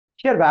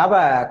Here we have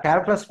a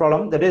calculus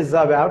problem, that is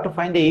we have to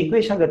find the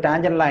equation of the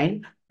tangent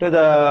line to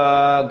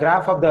the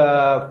graph of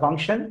the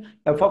function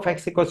f of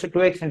x equals to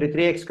 2x into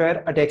 3x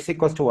square at x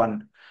equals to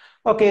 1.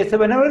 Okay, so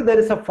whenever there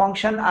is a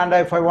function and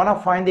if I want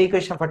to find the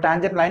equation for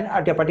tangent line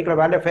at a particular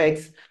value of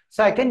x,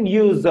 so I can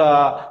use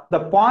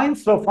the point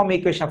slope form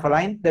equation of a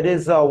line, that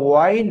is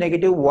y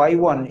negative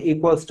y1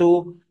 equals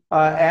to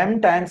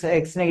m times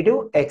x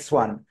negative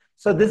x1.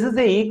 So this is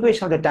the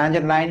equation of the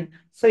tangent line.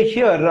 So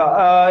here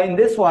in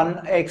this one,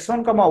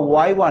 x1 comma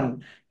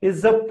y1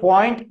 is the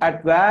point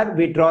at where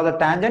we draw the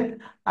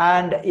tangent,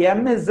 and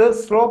m is the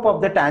slope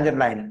of the tangent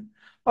line.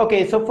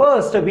 Okay, so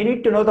first we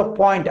need to know the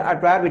point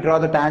at where we draw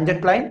the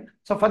tangent line.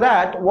 So for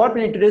that, what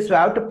we need to do is we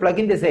have to plug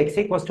in this x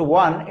equals to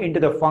 1 into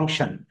the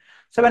function.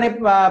 So when I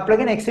plug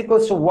in x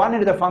equals to 1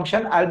 into the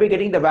function, I'll be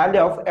getting the value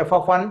of f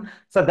of 1.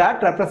 So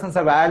that represents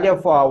the value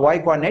of y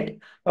coordinate.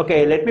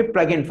 Okay, let me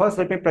plug in first.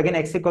 Let me plug in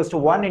x equals to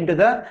 1 into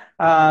the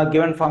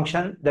given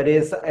function. That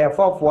is f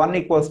of 1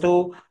 equals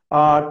to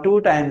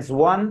 2 times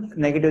 1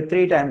 negative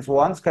 3 times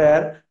 1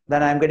 square.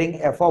 Then I'm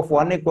getting f of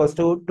 1 equals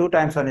to 2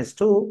 times 1 is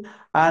 2.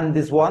 And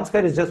this 1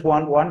 square is just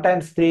 1. 1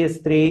 times 3 is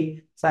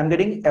 3. So I'm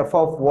getting f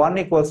of 1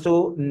 equals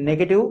to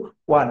negative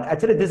 1.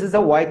 Actually, this is the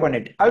y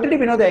coordinate. Already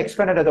we know the x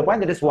coordinate of the point,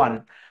 that is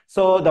 1.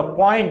 So the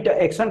point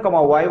x1 comma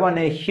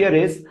y1 here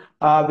is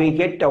we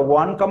get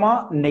 1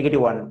 comma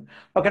negative 1.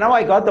 Okay, now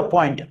I got the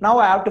point. Now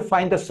I have to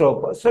find the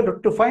slope. So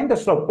to find the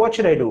slope, what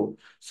should I do?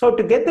 So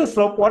to get the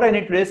slope, what I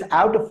need to do is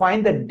I have to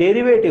find the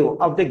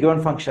derivative of the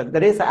given function.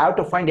 That is, I have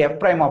to find f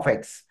prime of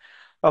x.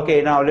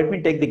 Okay, now let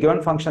me take the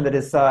given function, that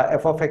is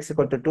f of x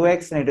equal to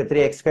 2x into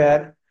 3x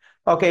square.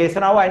 Okay, so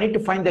now I need to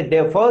find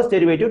the first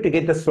derivative to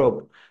get the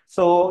slope.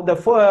 So the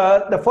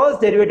first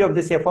derivative of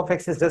this f of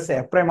x is just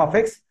f prime of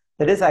x.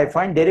 That is, I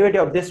find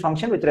derivative of this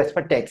function with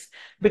respect to x,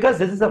 because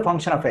this is a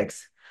function of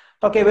x.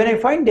 Okay, when I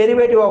find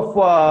derivative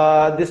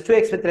of this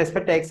 2x with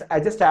respect to x,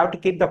 I just have to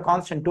keep the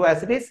constant 2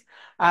 as it is.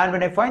 And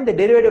when I find the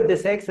derivative of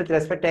this x with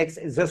respect to x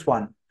is just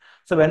 1.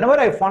 So whenever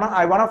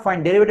I want to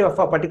find derivative of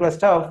a particular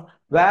stuff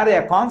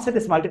where a constant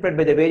is multiplied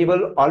by the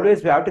variable,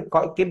 always we have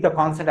to keep the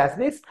constant as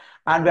it is,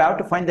 and we have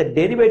to find the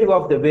derivative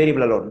of the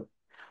variable alone.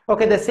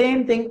 Okay, the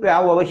same thing we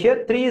have over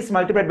here. 3 is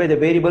multiplied by the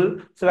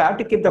variable, so we have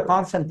to keep the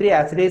constant 3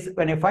 as it is.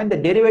 When you find the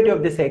derivative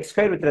of this x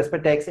square with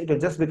respect to x, it will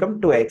just become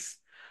 2x.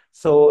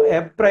 So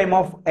f prime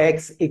of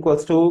x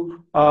equals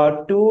to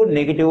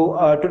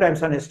 2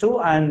 times 1 is 2,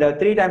 and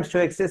 3 times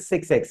 2x is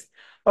 6x.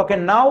 Okay,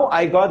 now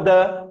I got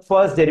the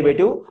first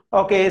derivative.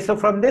 Okay, so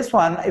from this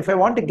one, if I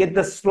want to get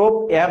the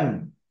slope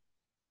m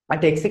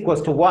at x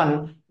equals to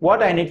 1,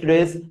 what I need to do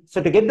is,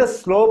 so to get the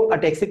slope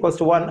at x equals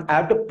to 1, I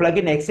have to plug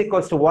in x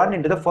equals to 1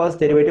 into the first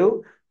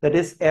derivative, that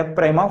is f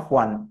prime of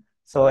 1.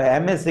 So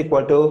m is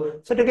equal to,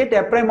 so to get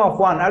f prime of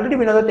 1, already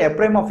we know that f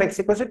prime of x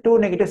equals to 2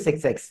 negative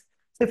 6x.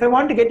 So if I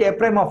want to get f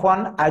prime of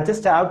 1, I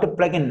just have to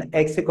plug in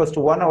x equals to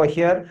 1 over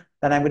here,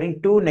 then I'm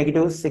getting 2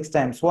 negative 6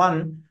 times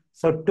 1.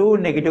 So 2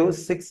 negative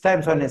 6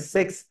 times 1 is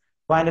 6.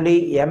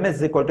 Finally, m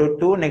is equal to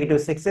 2 negative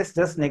 6 is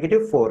just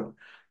negative 4.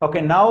 Okay,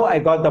 now I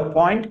got the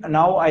point.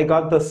 Now I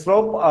got the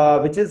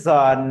slope, which is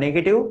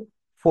negative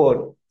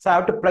 4. So I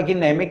have to plug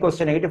in m equals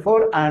to negative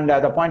 4, and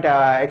the point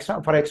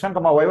x1, for x1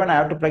 comma y1, I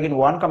have to plug in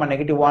 1 comma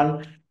negative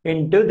 1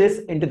 into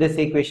this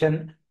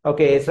equation.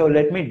 Okay, so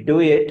let me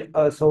do it.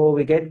 So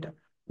we get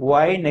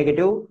y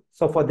negative.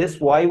 So for this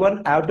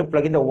y1, I have to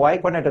plug in the y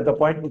coordinate of the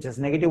point, which is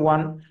negative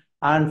 1.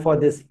 And for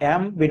this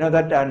m, we know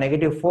that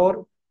negative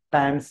 4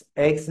 times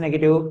x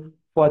negative.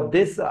 For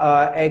this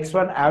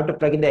x1, I have to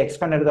plug in the x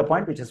coordinate of the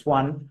point, which is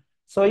 1.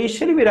 So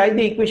usually we write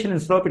the equation in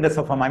slope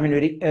intercept form. I mean,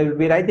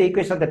 we write the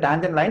equation of the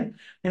tangent line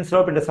in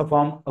slope intercept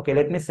form. Okay,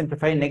 let me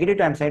simplify. Negative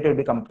times negative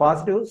will become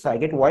positive. So I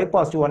get y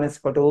positive 1 is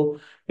equal to,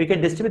 we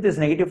can distribute this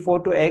negative 4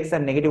 to x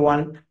and negative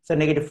 1. So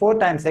negative 4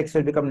 times x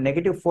will become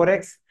negative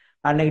 4x,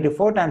 and negative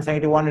 4 times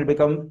negative 1 will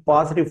become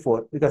positive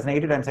 4, because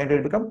negative times negative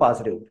will become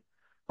positive.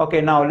 Okay,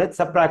 now let's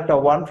subtract a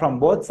 1 from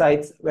both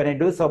sides. When I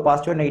do so,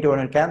 positive and negative 1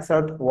 will cancel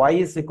out. Y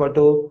is equal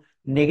to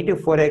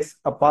negative 4x.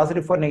 A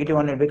positive 4, negative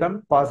 1 will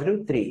become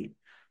positive 3.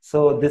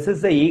 So this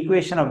is the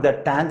equation of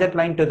the tangent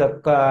line to the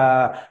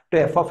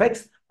to f of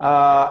x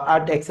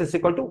at x is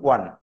equal to 1.